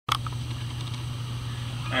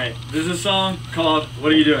Alright, this is a song called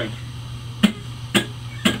What Are You Doing?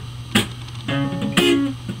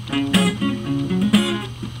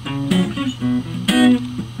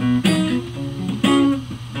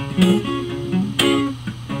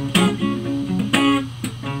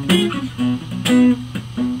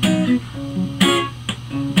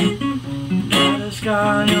 Got a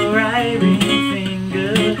scar on your right ring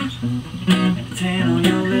finger and a tan on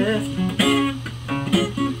your left.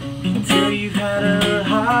 Can tell you've had a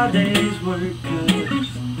hard day's work 'cause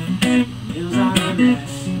your meals are a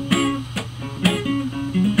mess.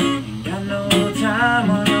 Ain't got no time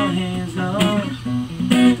on your hands, no.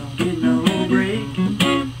 Don't get no break.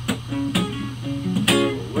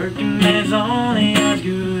 Working man's only as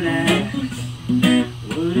good as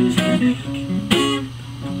what is he make.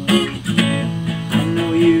 I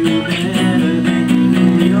know you better than you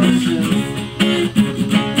know yourself.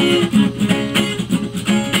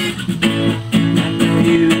 I know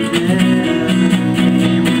you better than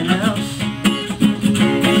anyone else. I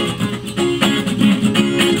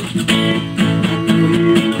know you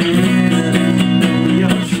better than you know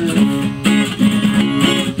yourself.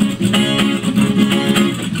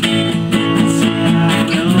 Say I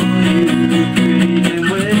know you pretty damn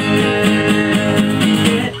well.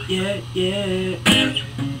 Yeah, yeah, yeah.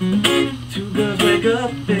 Two girls wake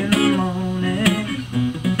up in the morning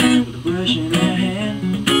with a brush in their hand.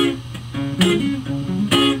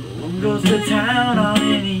 One goes to town on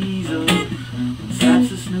an easel and slaps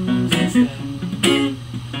the snooze instead.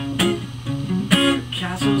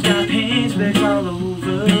 Picasos got paint specks all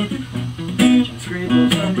over, trying to scrape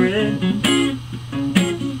up some bread. The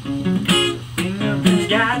fingerprints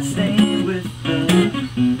got stained with the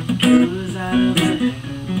colors out of her hair.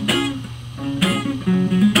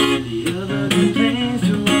 The other complains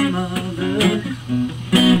to her mother,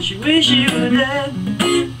 she wish she were dead.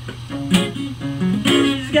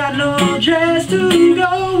 She's got no dress to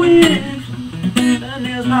go with, her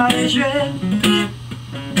nails polished red.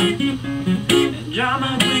 And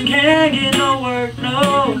drama queen can't get no work,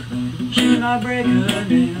 no, she might break her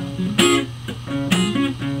nail.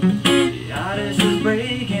 The artist is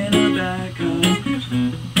breaking her back up,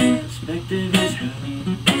 perspective is hell.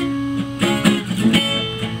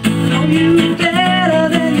 Know you better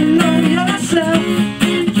than you know yourself.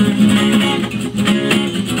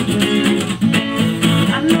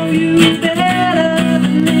 I know you better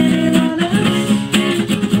than anyone else.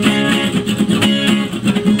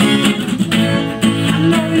 I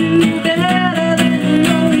know you better than you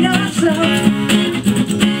know yourself.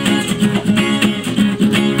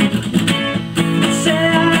 Say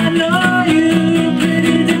I know you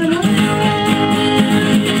pretty damn well.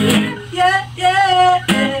 Yeah, yeah,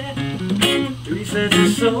 yeah. Three sets of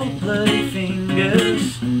soap, bloody fingers.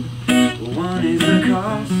 One is the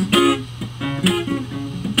cross.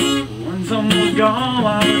 One's almost gone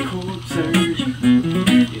while the cold surge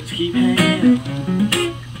just keep hanging on.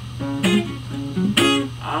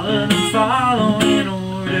 All of them following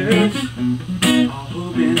orders, all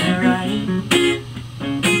hoping they're right.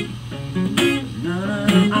 None of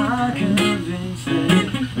them are convinced that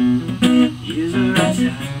here's the right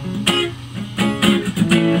side.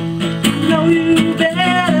 Know you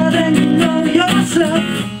better than you know yourself.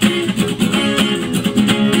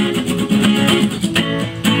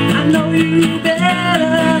 I know you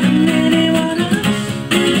better than anyone else.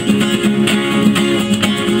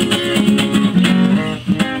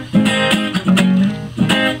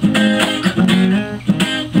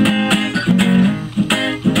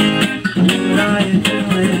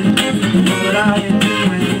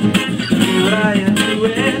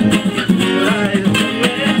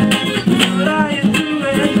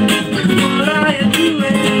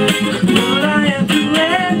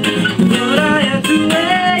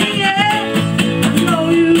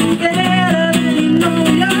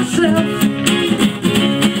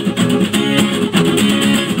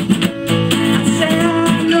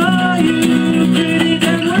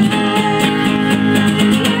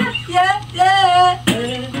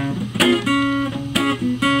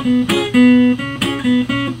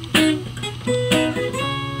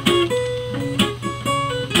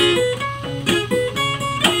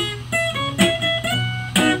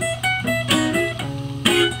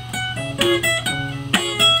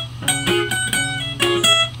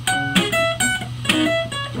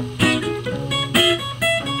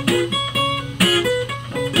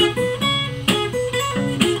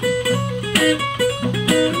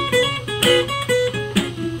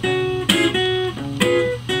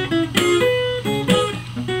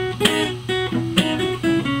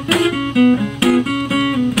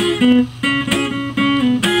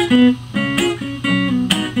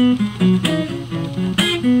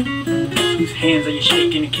 Hands are you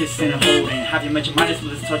shaking and kissing and holding? Have you met your Midas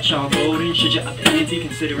with his touch all golden? Should you up the ante,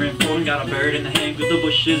 considering folding? Got a bird in the hand with the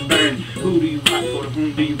bushes burn. Who do you rock for? To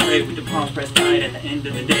whom do you pray? With the palms pressed tight at the end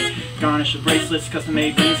of the day. Garnish your bracelets, custom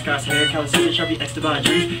made rings, Scott's hair, calisthenics, Sharpie, extra by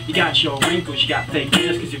drinks. You got your wrinkles, you got fake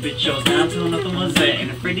nails, cause your bitch shows down till nothing was there.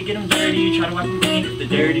 Ain't afraid to get them dirty, you try to wipe them clean. The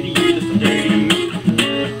dirty to you, that's the dirty to me.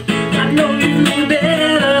 I know you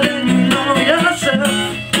better than you know yourself.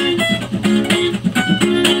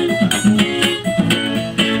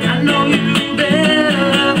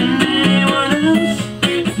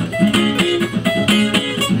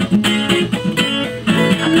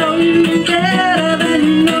 Better than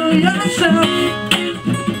you know yourself.